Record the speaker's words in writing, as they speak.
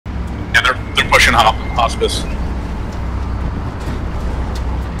Yeah, they're pushing hospice.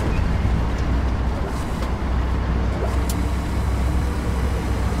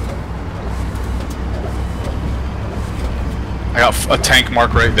 I got a tank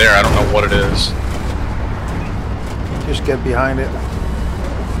mark right there. I don't know what it is. Just get behind it.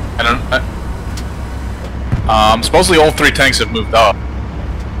 I don't. Supposedly all 3 tanks have moved up.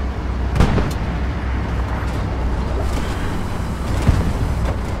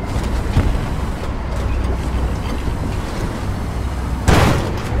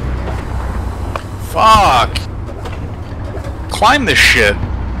 Fuck! Climb this shit.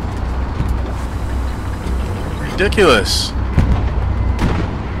 Ridiculous.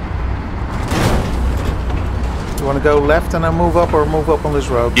 You want to go left and then move up, or move up on this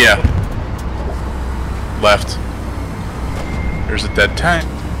road? Yeah. Left. There's a dead tank.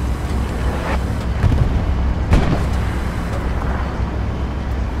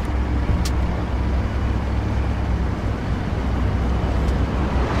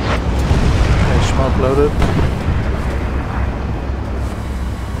 Okay, smoke loaded.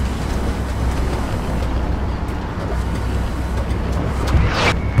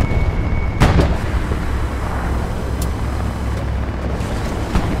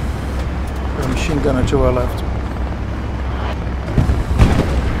 Gunner to our left.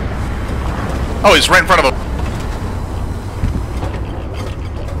 Oh, he's right in front of him.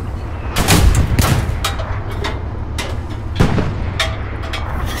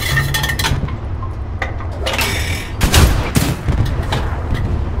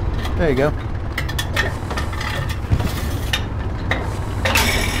 There you go.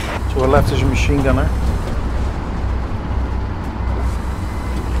 To our left is a machine gunner.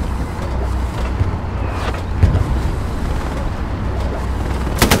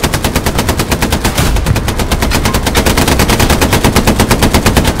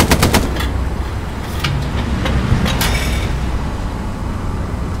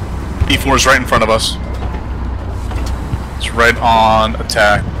 E4 is right in front of us. It's right on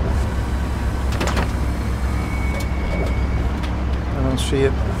attack. I don't see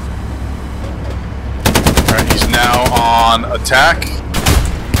it. Alright, he's now on attack.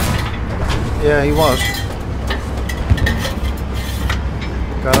 Yeah, he was.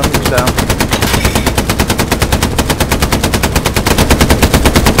 Got him, he's down.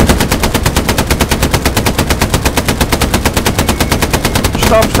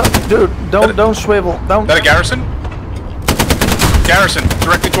 Stop, dude, don't swivel, don't. Is that a garrison? Garrison,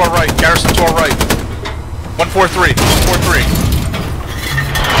 directly to our right, garrison to our right. 143, 143.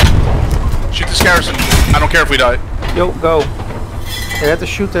 Shoot this garrison, I don't care if we die. Yo, go. They had to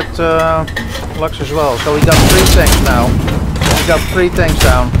shoot at Lux as well, so we got 3 tanks now. We got 3 tanks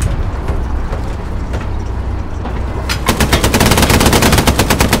down.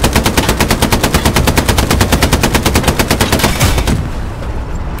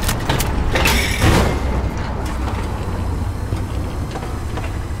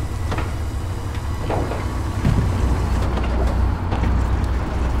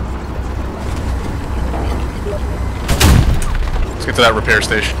 Let's get to that repair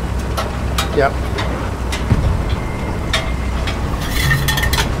station. Yep.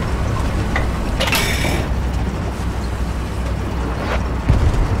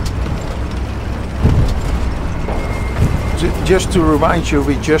 Just to remind you,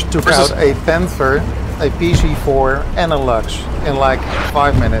 we just took out a Panther, a PC4 and a Lux in like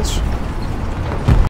 5 minutes.